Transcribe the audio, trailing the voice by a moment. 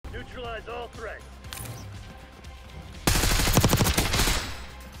neutralize all threats.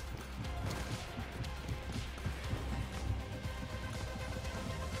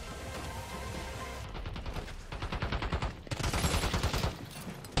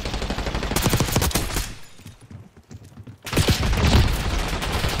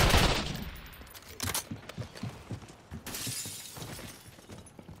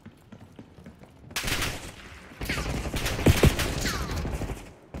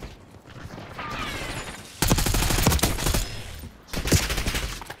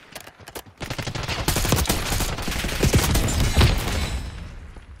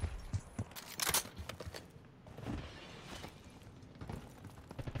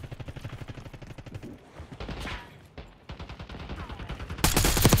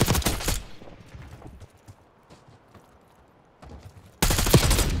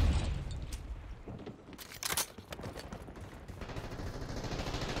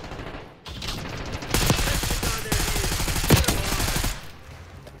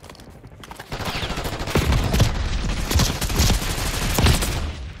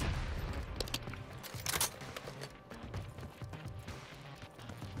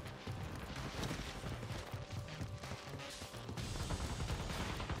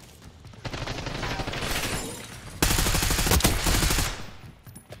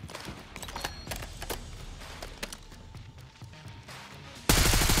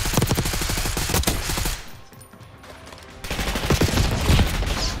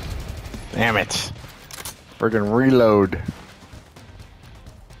 Damn it. Friggin' reload.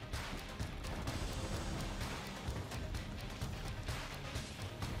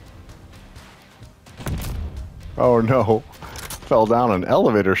 Oh no. Fell down an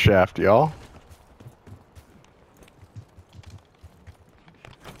elevator shaft, y'all.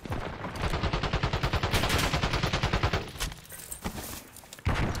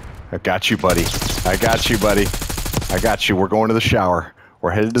 I got you, buddy. I got you, buddy. I got you. We're going to the shower. We're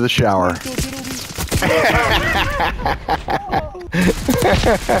headed to the shower.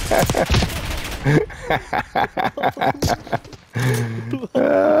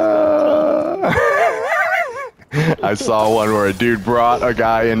 I saw one where a dude brought a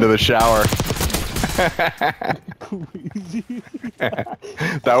guy into the shower.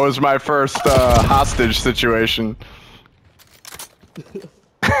 That was my first hostage situation.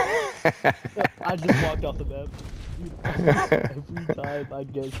 I just walked off the map. Every time I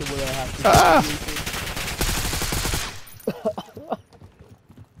get somewhere I have to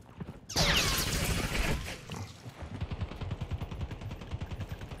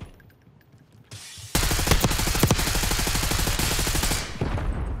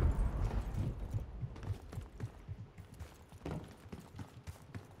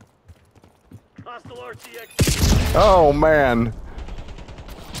Hostile RTX. Oh man.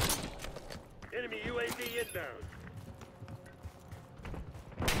 Enemy UAV inbound.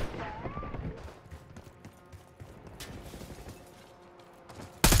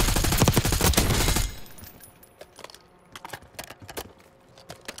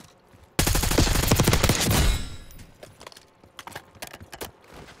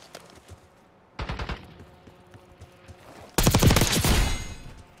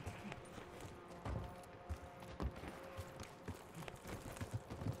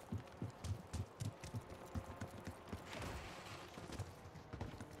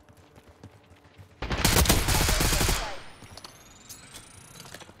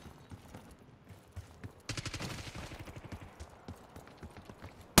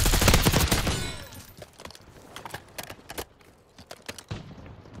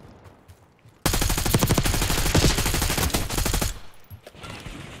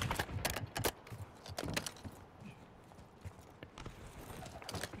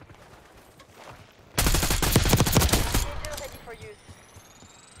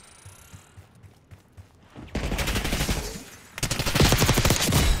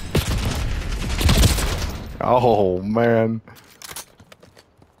 Oh man.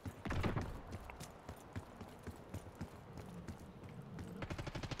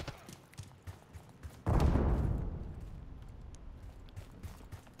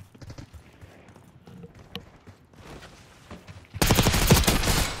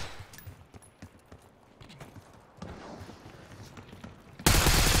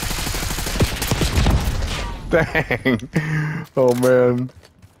 Dang. Oh man.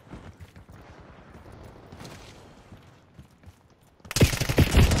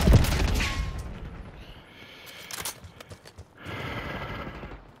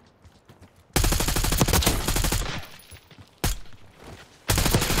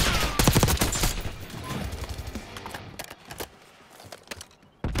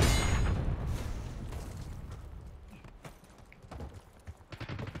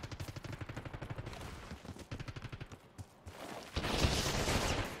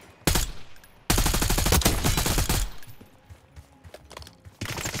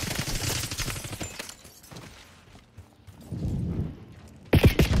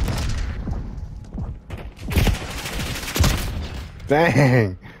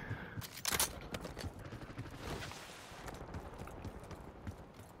 Dang.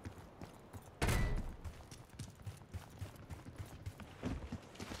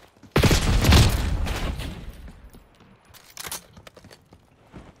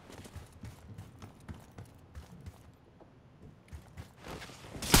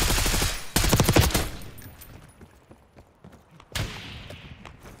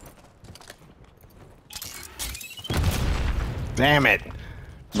 Damn it.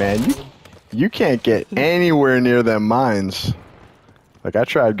 Man, you can't get anywhere near them mines. Like, I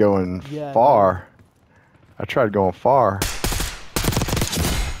tried going Yeah, far. I tried going far.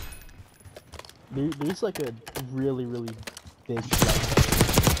 There's like a really, really big like,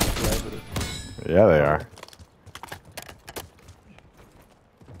 Yeah, they are.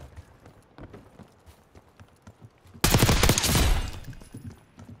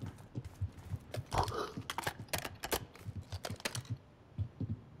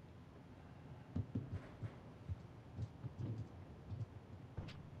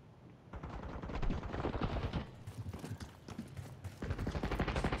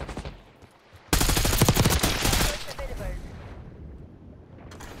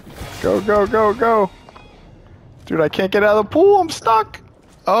 Go, go, go, go. Dude, I can't get out of the pool. I'm stuck.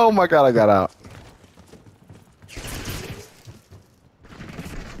 Oh my god, I got out.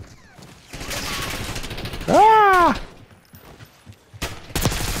 Ah!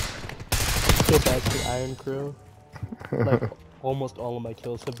 Go back to Iron Crow. Like, almost all of my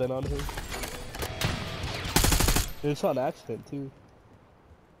kills have been on him. It's on accident, too.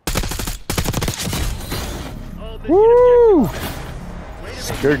 All mission Woo! objectives. Way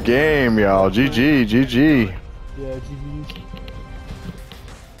to make Good game, y'all. GG, GG. Yeah, GG's.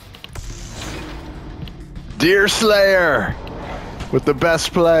 Deer Slayer with the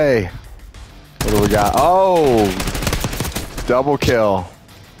best play. What do we got? Oh, double kill.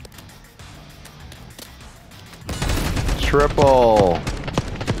 Triple.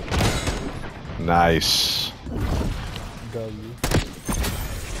 Nice. W.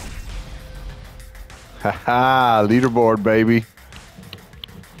 Haha, leaderboard, baby.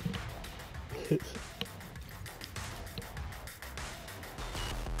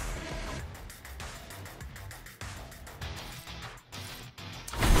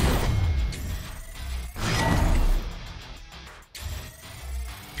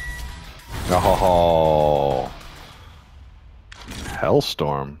 Oh,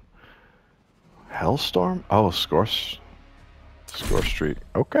 Hellstorm. Hellstorm? Oh, score streak.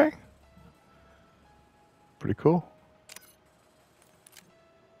 Okay. Pretty cool.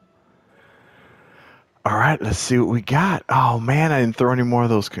 All right, let's see what we got. Oh man, I didn't throw any more of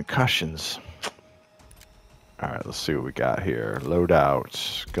those concussions. All right, let's see what we got here.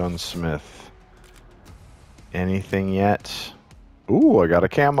 Loadout, gunsmith. Anything yet? Ooh, I got a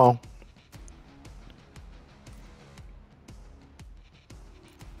camo.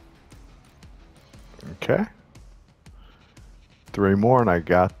 Okay. 3 more and I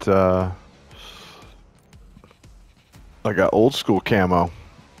got old school camo.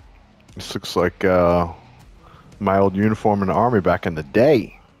 This looks like my old uniform in the army back in the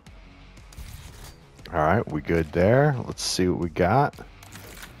day. Alright, we good there. Let's see what we got.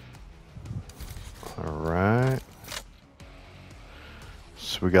 Alright.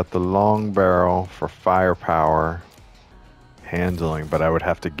 So we got the long barrel for firepower. Handling, but I would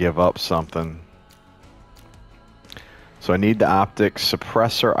have to give up something. So I need the optics.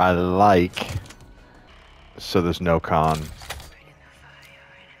 Suppressor I like. So there's no con.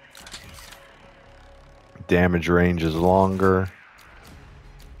 Damage range is longer.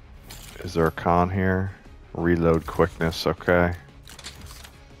 Is there a con here? Reload quickness, okay.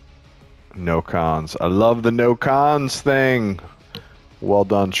 No cons. I love the no cons thing. Well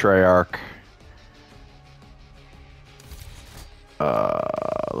done, Treyarch.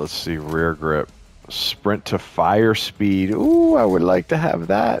 Let's see, rear grip. Sprint to fire speed. Ooh, I would like to have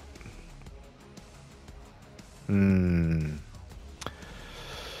that.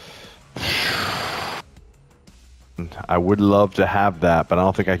 I would love to have that, but I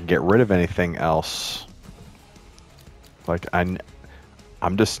don't think I can get rid of anything else. Like, I'm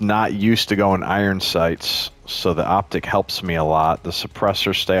just not used to going iron sights, so the optic helps me a lot. The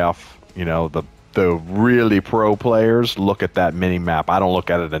suppressors stay off, you know, the really pro players look at that mini map. I don't look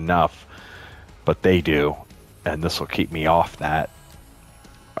at it enough, but they do, and this will keep me off that.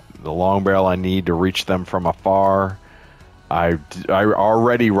 The long barrel I need to reach them from afar. I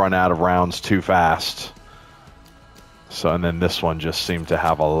already run out of rounds too fast. So, and then this one just seemed to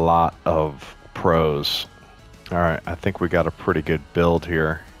have a lot of pros. All right, I think we got a pretty good build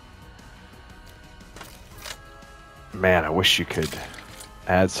here. Man, I wish you could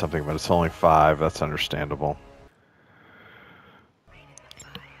add something, but it's only 5. That's understandable.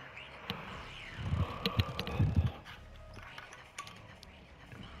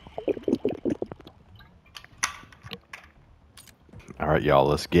 All right, y'all,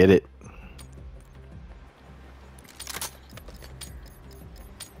 let's get it.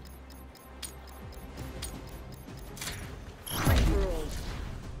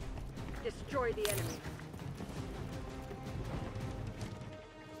 Destroy the enemy.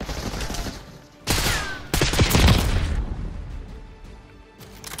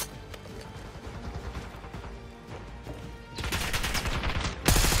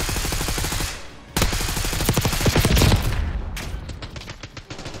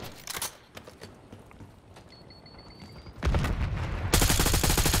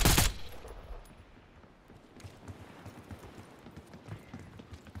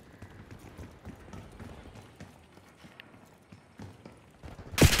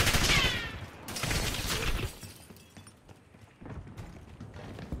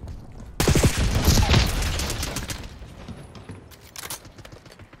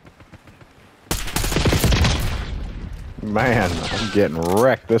 Man, I'm getting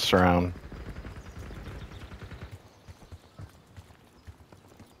wrecked this round.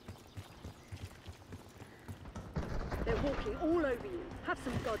 They're walking all over you. Have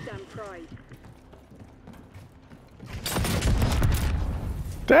some goddamn pride.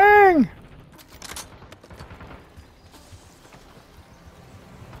 Dang!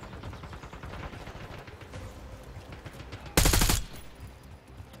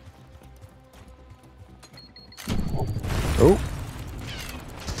 Oh.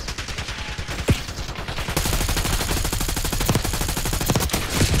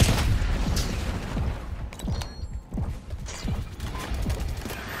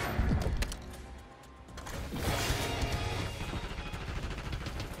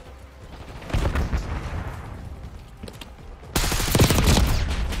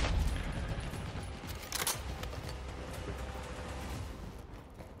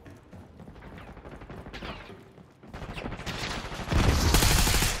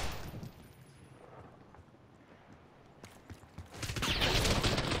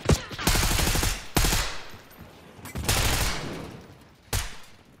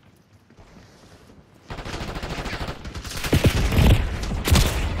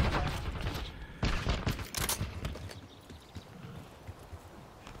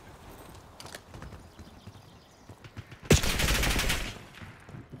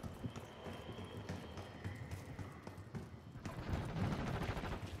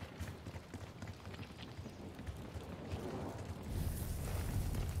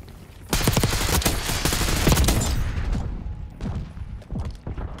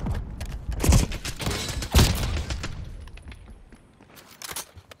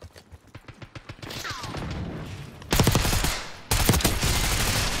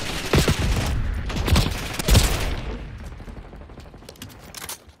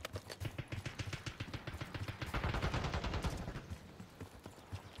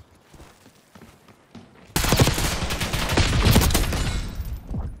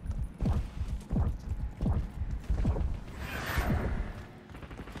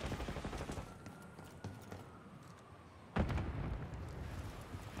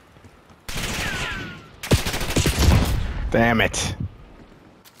 Damn it.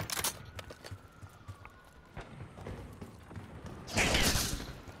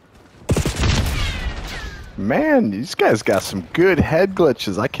 Man, these guys got some good head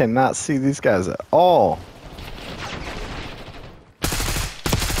glitches. I cannot see these guys at all.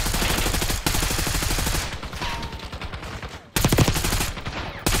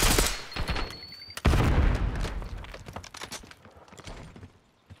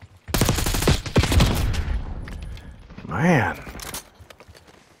 Man.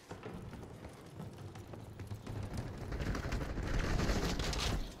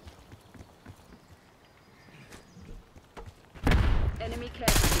 Enemy care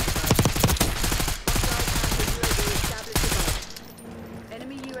package above. Hostile counter UAV established above.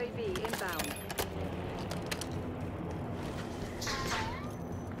 Enemy UAV inbound.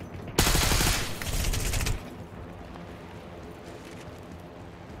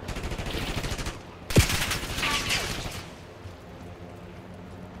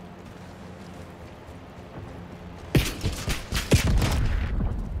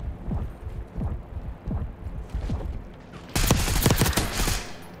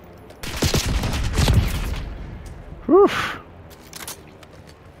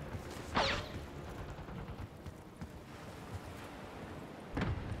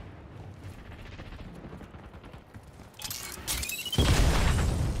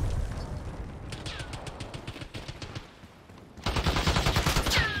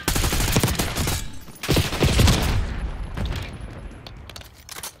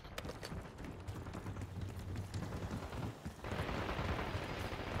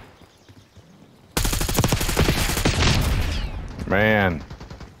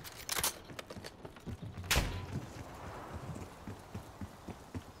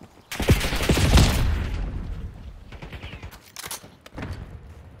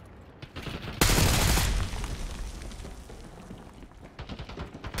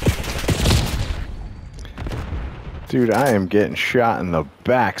 Dude, I am getting shot in the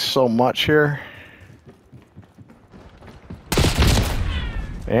back so much here.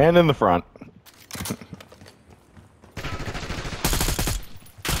 And in the front.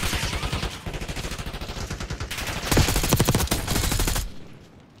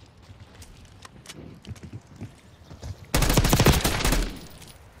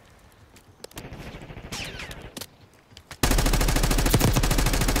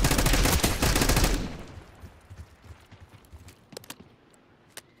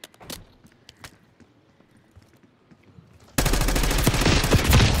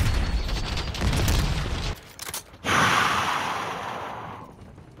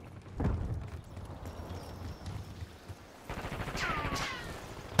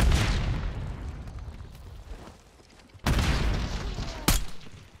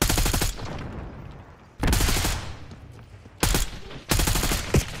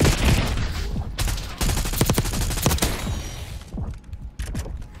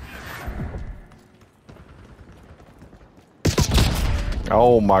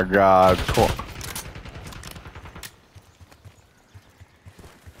 Oh my god. Cool.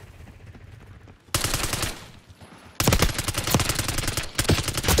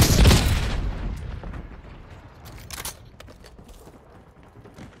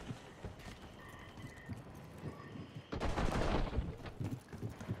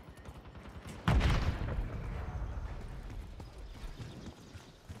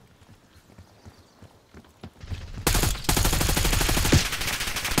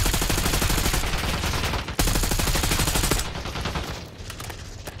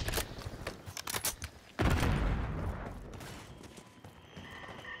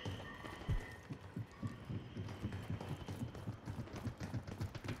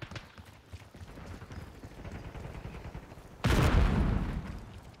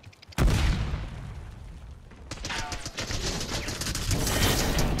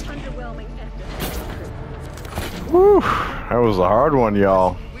 Underwhelming effort. Whew. That was a hard one,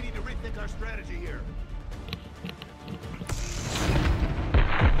 y'all. We need to rethink our strategy here.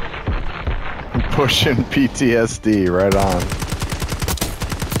 Pushing PTSD right on.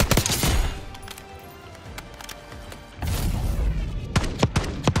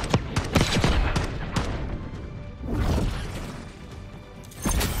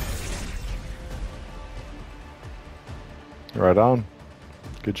 Right on.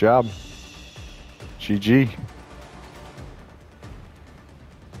 Good job. GG.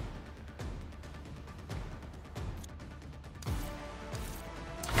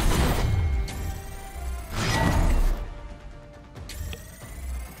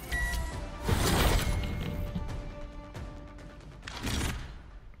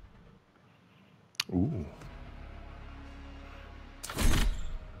 Ooh.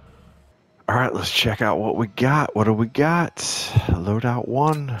 All right, let's check out what we got. What do we got? Loadout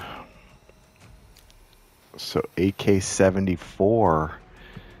 1. So AK-74.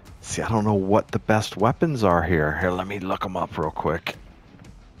 See, I don't know what the best weapons are here. Here, let me look them up real quick.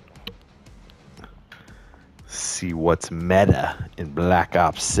 See what's meta in Black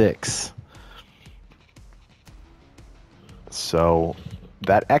Ops 6. So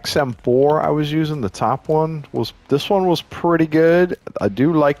that XM4 I was using, the top one, this one was pretty good. I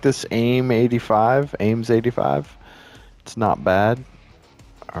do like this AIMS 85. It's not bad.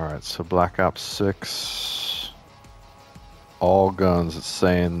 Alright, so Black Ops 6. All guns, it's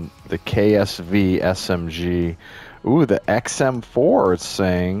saying the KSV SMG. Ooh, the XM4 it's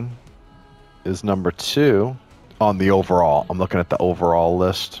saying is number 2 on the overall. I'm looking at the overall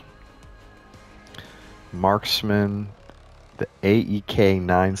list. Marksman, the AEK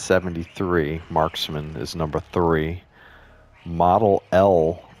 973 Marksman is number 3. Model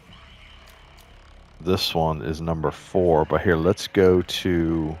L, this one is number 4. But here, let's go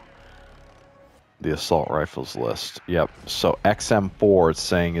to the assault rifles list. Yep, so XM4 it's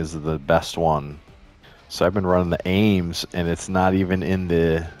saying is the best one. So I've been running the AIMS and it's not even in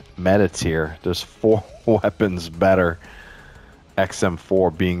the meta tier. There's 4 weapons better.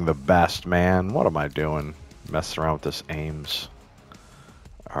 XM4 being the best, man. What am I doing? Messing around with this AIMS.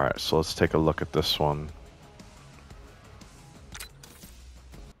 Alright, so let's take a look at this one.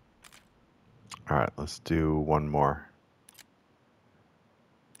 Alright, let's do one more.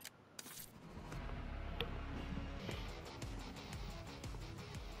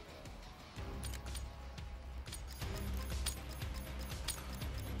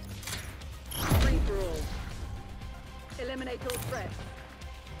 Free for all. Eliminate all threats.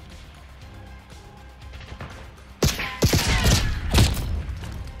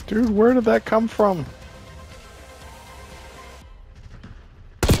 Dude, where did that come from?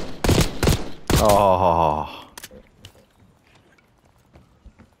 Oh.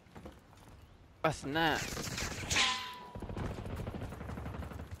 That's not.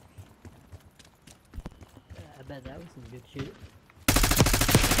 I bet that was some good shit.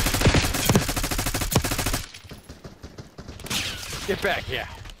 Get back here.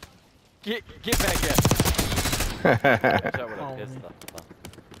 Get back here. Watch out with a Oh, pistol.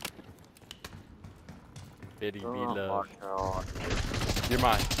 Biddy be Oh love. my god. You're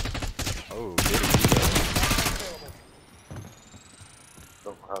mine. Oh, Biddy be love.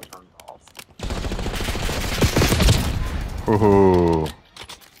 The crowd turned off. Ooh.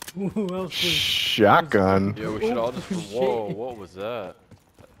 Ooh, that was pretty. Shotgun. Yeah, we should all just. Oh, shit. Whoa, what was that?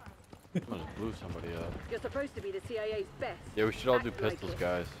 I just blew somebody up. You're supposed to be the CIA's best. Yeah, we should all do Act like pistols, it.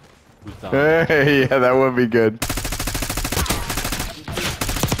 guys. Who's down? Hey, yeah, that would be good.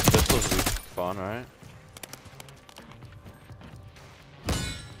 Pistols would be fun, right?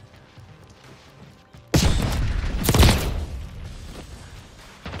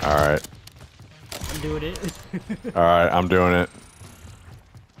 All right. I'm doing it. All right, I'm doing it.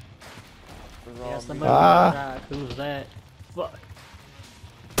 Yeah, somebody Ah. who's that? Fuck.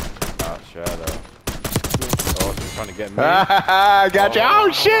 Ah, Shadow. Oh, she's trying to get me. I got you.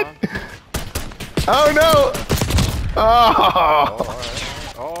 Oh, shit. Oh, no. Oh, Oh.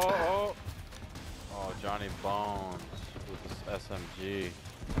 alright. Oh. Oh, Johnny Bones with this SMG.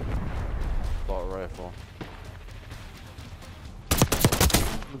 Assault rifle.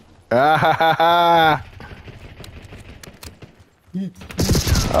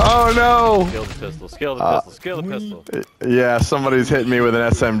 Oh, no. Skill the pistol, skill the pistol, skill the pistol. Yeah, somebody's hitting me with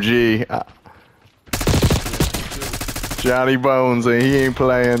an SMG. Johnny Bones, and he ain't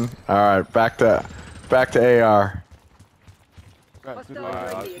playing. All right, back to AR. Hostile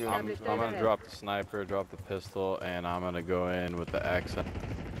Alright, UAV I'm established gonna overhead. drop the sniper, drop the pistol, and I'm gonna go in with the accent.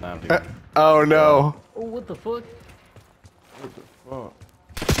 Oh no. Oh, what the fuck? What the fuck?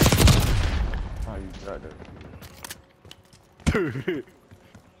 How you got that?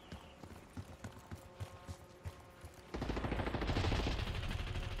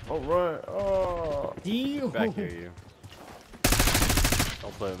 Alright, oh. Deal. Back here, you.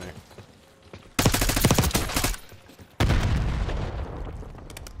 Don't play with me.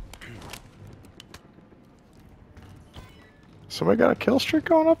 Somebody got a kill streak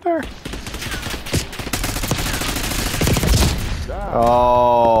going up there?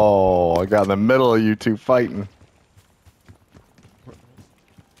 Oh, I got in the middle of you two fighting.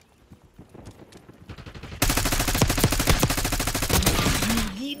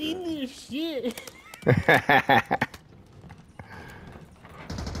 Get in this shit.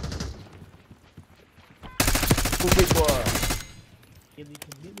 Big boy. Gilly.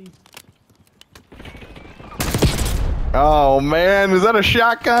 Oh man, is that a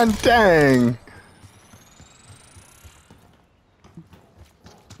shotgun? Dang.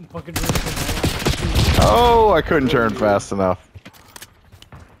 Fucking Oh, I couldn't turn fast enough.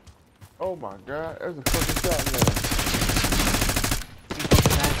 Oh my god, there's a fucking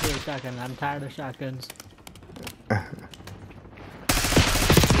shotgun. I'm tired of shotguns. That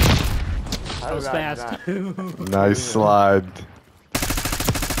was fast. Nice slide.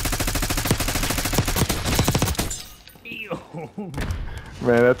 Man,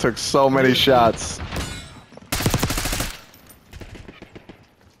 that took so many shots.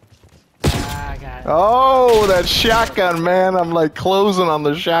 I got it. Oh, that shotgun, man. I'm like closing on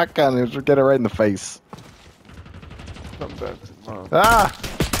the shotgun and just get it right in the face. Come back to mom. Ah!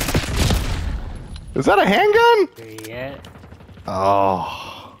 Is that a handgun? Yeah.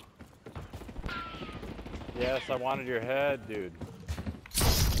 Oh. Yes, I wanted your head, dude.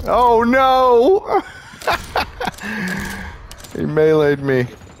 Oh no! He meleeed me.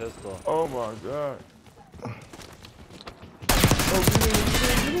 Get the pistol. Oh my god.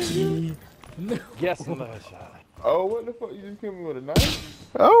 Yes, another shot. Oh, what the fuck? You just killed me with a knife?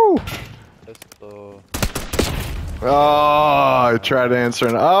 Oh! Pistol. Oh, I tried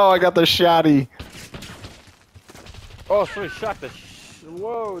answering. Oh, I got the shotty. Oh, somebody shot the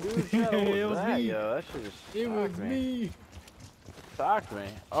whoa, dude. Shot It what was that, me. Yo, that shit just It was shocked me. me. Shocked me.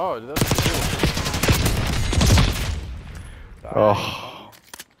 Oh, that's cool. Oh.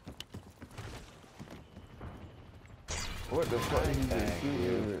 What the fuck? He just Thank shoot me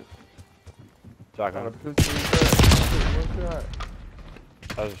you. with? Got a Shotgun. pistol in the back. One shot.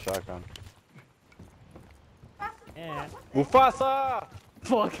 That was a shotgun. Yeah. Mufasa!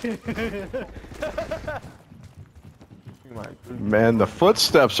 Fuck. He like, Man, the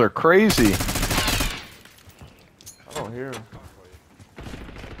footsteps are crazy. I don't hear him.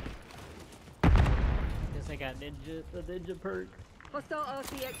 Guess I got the ninja perk. Hostile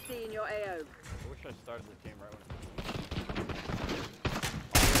RCXD in your AO. I wish I started the team right when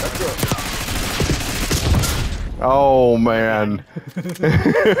That's up. Oh man.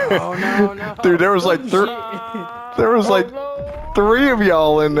 Oh no, no. Dude, there was like three of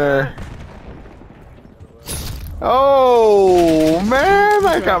y'all in there. Oh man,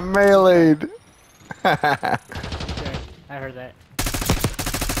 I got meleeed. Okay, I heard that.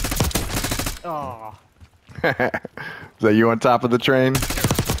 Oh, Is that you on top of the train?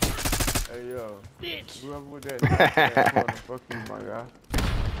 Hey yo, bitch. whoever with that, fuck you, my guy.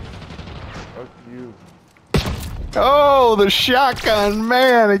 Fuck you. Oh, the shotgun,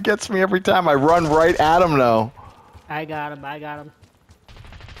 man, it gets me every time. I run right at him though. I got him. I got him.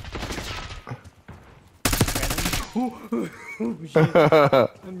 Oh, shit.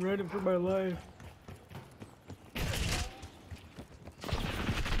 I'm running for my life.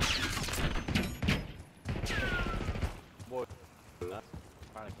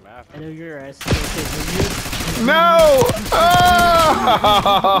 I know your ass is okay. No!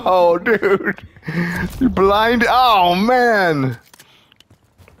 Oh, dude. You blind. Oh, man.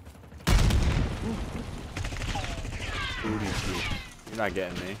 You're not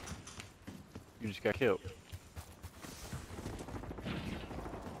getting me. You just got killed.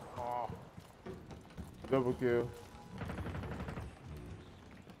 Double kill.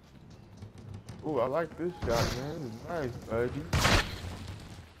 Ooh, I like this shot, man. It's nice, buddy.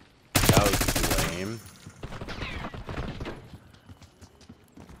 That was lame.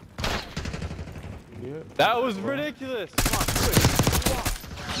 Yeah. That was ridiculous. Come on, quick.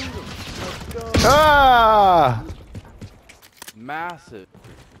 Ah! Massive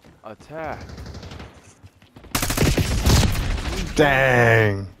attack.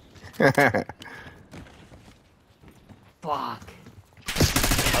 Dang. Fuck.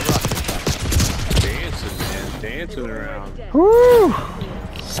 Dancing, man. Dancing around. Woo!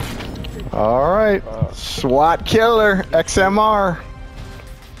 All right. SWAT killer, XMR.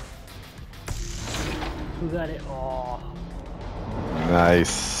 Who got it? Oh.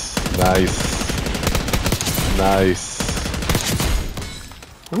 Nice. Nice. Nice.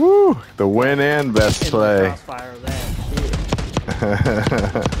 Woo! The win and best play. Crossfire of that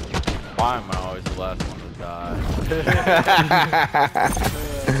shit. Why am I always the last one to die?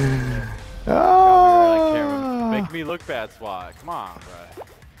 Oh. Make me look bad, SWAT. Come on, bro.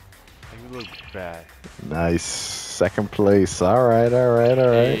 Make me look bad. Nice. Second place. All right, all right, all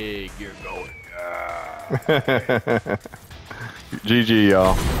right. Hey, you're going. GG,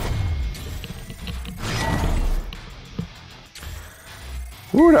 y'all.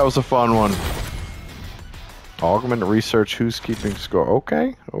 Ooh, that was a fun one. Augment research who's keeping score.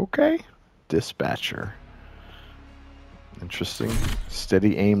 Okay, okay. Dispatcher. Interesting.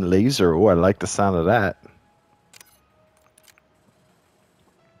 Steady aim laser. Oh, I like the sound of that.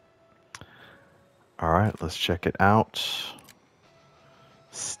 All right, let's check it out.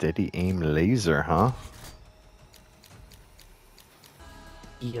 Steady aim laser, huh?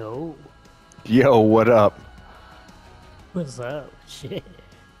 Yo. Yo, what up? What's up? Shit.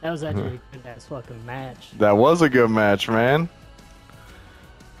 That was actually a good ass fucking match. That was a good match, man.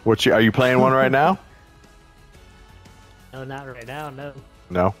 What are you playing one right now? No, not right now, no.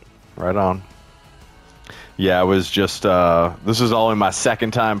 No, right on. Yeah, I was just this is only my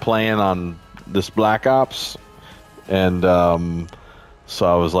second time playing on this Black Ops, and so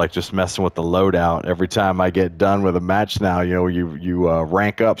I was like just messing with the loadout. Every time I get done with a match now, you know, you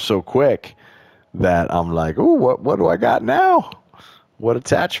rank up so quick that I'm like, ooh, what do I got now? What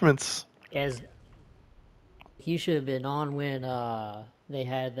attachments? As you should have been on when they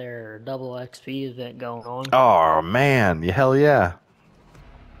had their double XP event going on. Oh man, hell yeah.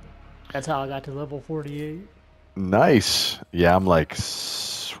 That's how I got to level 48. Nice. Yeah, I'm like,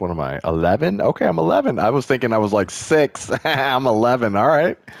 what am I, 11? Okay, I'm 11. I was thinking I was like 6. I'm 11. All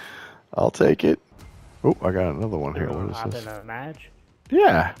right. I'll take it. Oh, I got another one here. What Hop is in this? a match.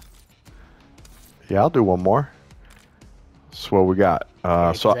 Yeah. Yeah, I'll do one more. That's what we got.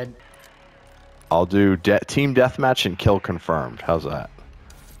 So I'll do team deathmatch and kill confirmed. How's that?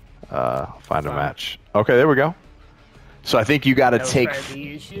 Find a match. Okay, there we go. So I think you got to take.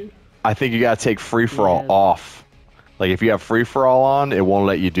 I think you got to take free for all off. Like if you have free for all on, it won't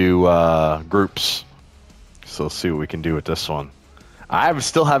let you do groups. So let's see what we can do with this one.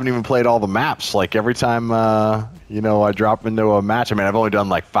 Still haven't even played all the maps. Like every time you know, I drop into a match. I mean, I've only done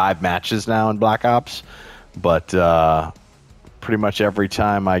like 5 matches now in Black Ops, but pretty much every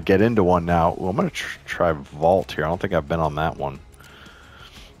time I get into one now. Well, I'm gonna try Vault here. I don't think I've been on that one.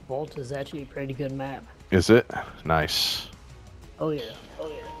 Vault is actually a pretty good map. Is it? Nice. Oh yeah. Oh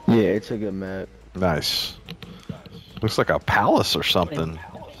yeah. Yeah, it's a good map. Nice. Looks like a palace or something.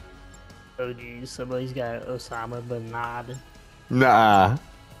 Oh geez, somebody's got Osama bin Laden. Nah.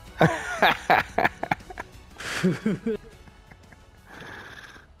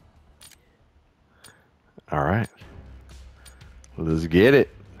 All right. Let's get it.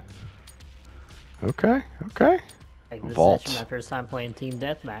 Okay, okay. Like, this is Vault. actually my first time playing team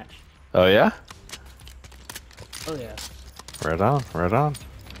deathmatch. Oh yeah? Oh yeah. Right on, right on.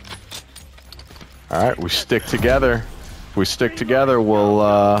 All right, we stick together. If we stick together, we'll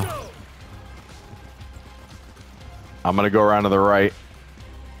I'm gonna go around to the right.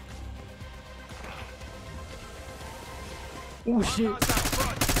 Oh shit.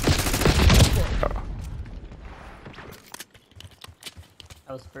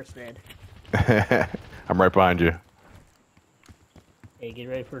 That was the first red. I'm right behind you. Hey, get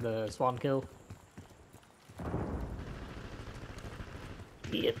ready for the swan kill.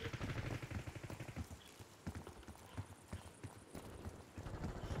 Yep.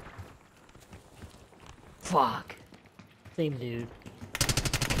 Fuck. Same dude.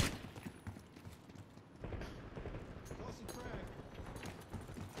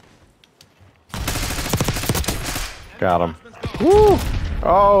 Got him. Woo!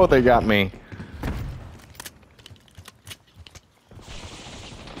 Oh, they got me.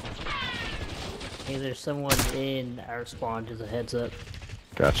 Hey, there's someone in our spawn, just a heads up.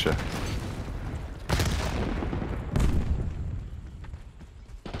 Gotcha.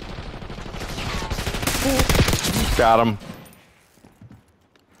 Got him.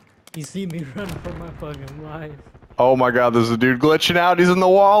 You see me run for my fucking life. Oh my god, there's a dude glitching out. He's in the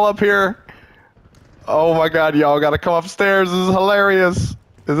wall up here. Oh my god, y'all gotta come upstairs. This is hilarious.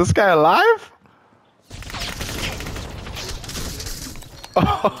 Is this guy alive?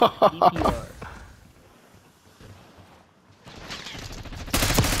 DPR.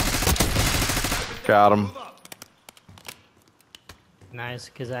 Got him. Nice,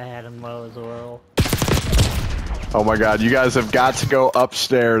 because I had him low as well. Oh my god, you guys have got to go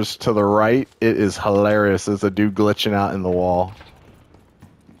upstairs to the right. It is hilarious. There's a dude glitching out in the wall.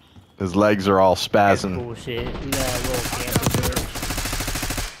 His legs are all spazzing. Bullshit. We got a little camper bitch.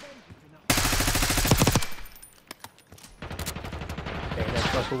 Stay the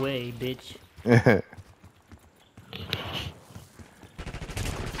fuck away, bitch.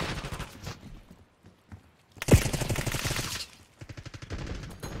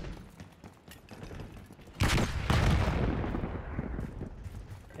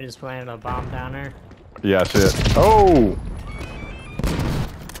 I just planted a bomb down there. Yeah, that's it. Oh!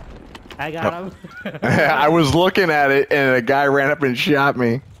 I got him. I was looking at it and a guy ran up and shot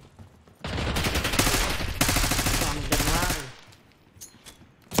me.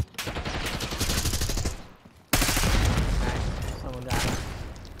 Someone got him.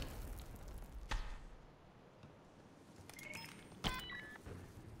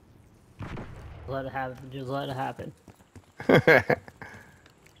 Let it happen. Just let it happen.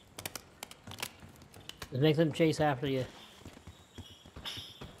 Just make them chase after you.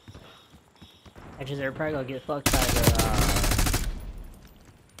 Actually, they're probably gonna get fucked by the,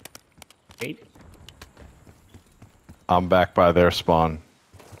 Wait. I'm back by their spawn.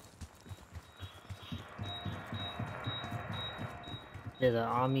 Did the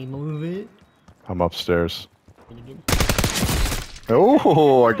army move it? I'm upstairs. Did it get...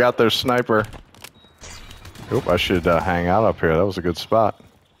 Oh, I got their sniper. Oop, I should hang out up here. That was a good spot.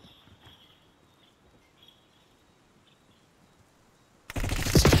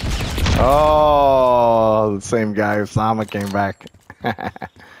 Oh, the same guy. Osama came back.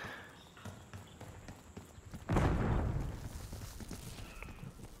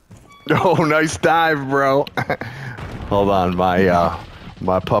 Oh, nice dive, bro. Hold on,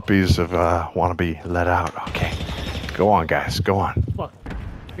 my puppies want to be let out. Okay, go on, guys. Go on. Fuck.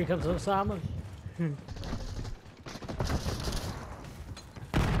 Here comes Osama.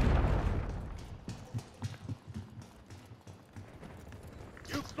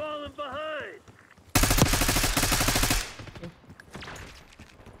 You've fallen behind.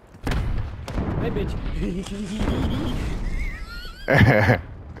 Hey, bitch.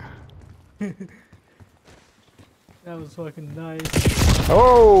 That was fucking nice.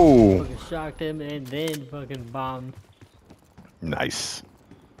 Oh, Fucking shocked him and then fucking bombed. nice.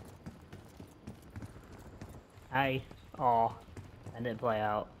 Oh, that didn't play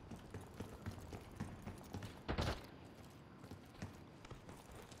out.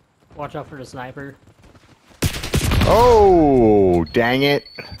 Watch out for the sniper. Oh, dang it.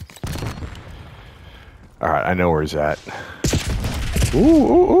 All right, I know where he's at. Ooh,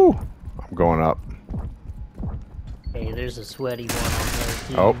 ooh, ooh. I'm going up. Hey, there's a sweaty one on there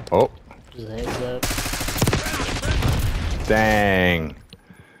too. Oh, oh, Just a heads up. dang.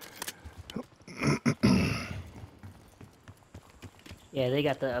 Yeah, they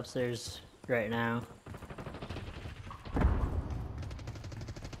got the upstairs right now.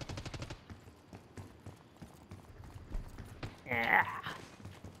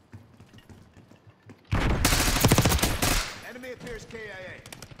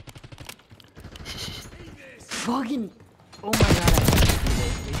 Fucking. Oh my god, I can't do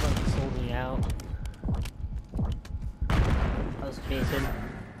this. They fucking sold me out. I was chasing.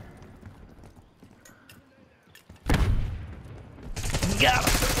 Got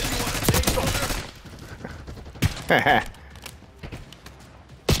him!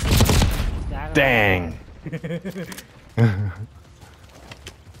 Got him. Dang.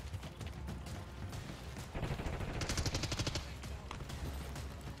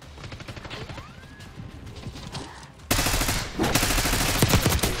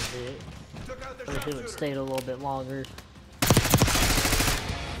 I wish it would stayed a little bit longer.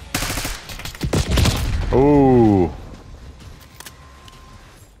 Ooh.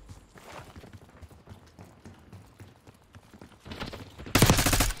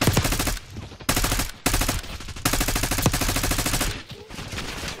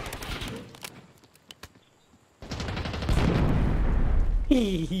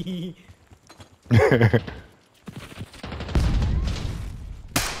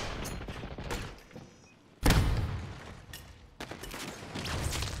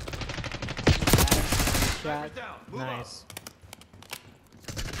 Shot. Nice.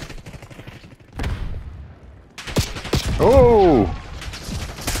 Oh.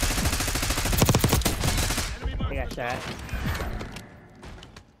 I got shot.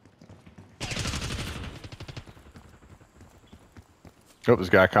 Oh, this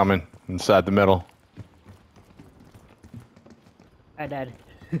guy coming inside the middle. I died.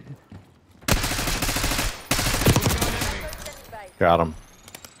 Got him.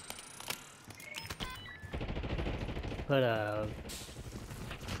 Put a.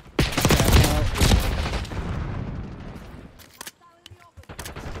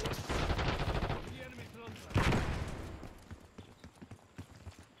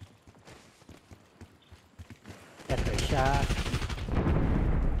 Got the shot.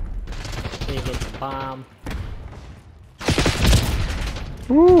 Didn't get the bomb.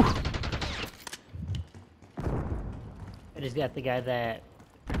 Woo. I just got the guy that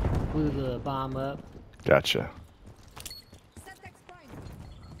blew the bomb up. Gotcha.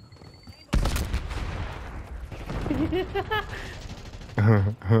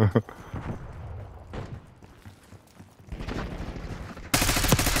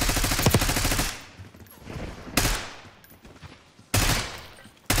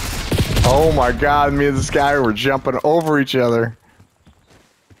 Oh my god, me and this guy were jumping over each other.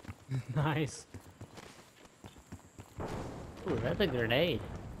 Nice. Ooh, that's a grenade.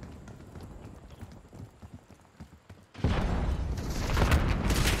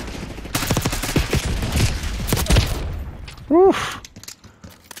 Woof.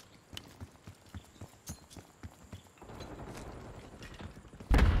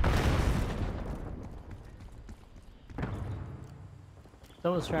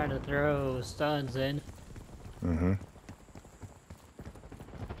 Someone's trying to throw stuns in. Mm-hmm.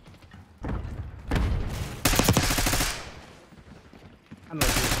 I'm gonna do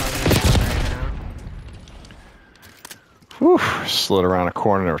something down right now. Whew. Slid around a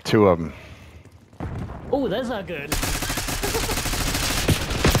corner, there were two of them. Oh, that's not good.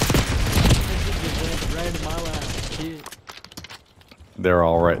 Right in my lap. Shit. They're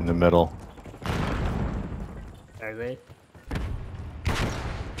all right in the middle. Are they?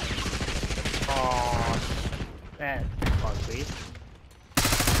 Oh, that fucked me.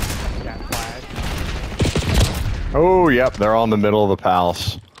 Got flagged. Oh, yep, they're all in the middle of the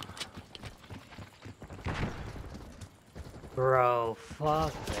palace. Bro,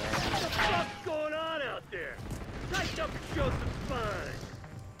 fuck that. What the fuck's going on out there? Tighten up and show some spine.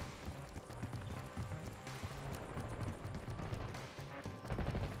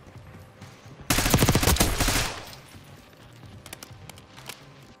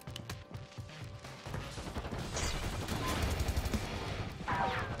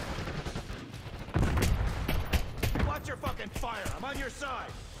 Watch your fucking fire. I'm on your side.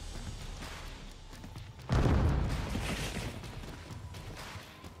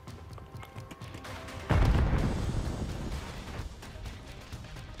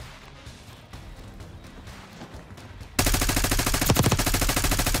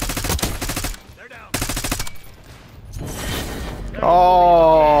 They're down.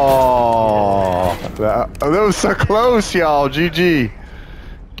 Oh, that was so close, y'all. GG.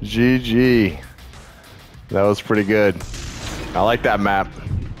 GG. That was pretty good. I like that map.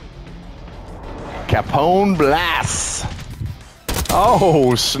 Capone Blast.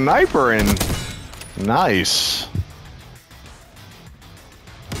 Oh, snipering. Nice.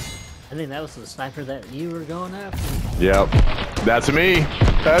 I think that was the sniper that you were going after. Yep. That's me.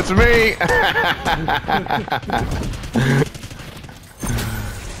 That's me.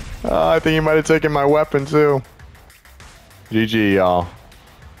 I think he might have taken my weapon too. GG, y'all.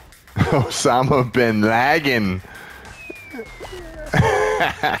 Osama bin Laden.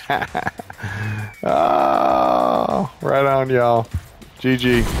 Oh, right on, y'all.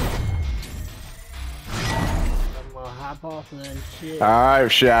 GG. I'm gonna hop off and then shit. All right,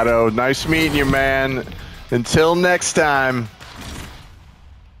 Shadow. Nice meeting you, man. Until next time.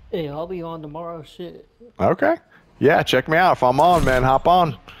 Hey, I'll be on tomorrow. Shit. Okay. Yeah, check me out. If I'm on, man, hop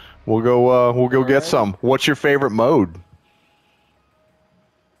on. We'll go get some. What's your favorite mode?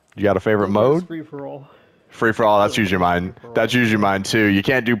 You got a favorite mode? Free for all. Free for all. That's usually mine. That's usually mine too. You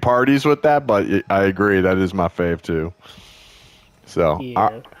can't do parties with that, but I agree. That is my fave too. So,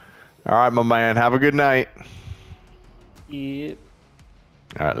 Yeah. all right, my man. Have a good night. Yep.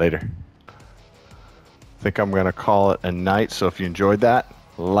 All right, later. I think I'm gonna call it a night. So if you enjoyed that,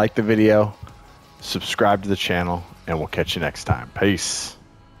 like the video, subscribe to the channel, and we'll catch you next time. Peace.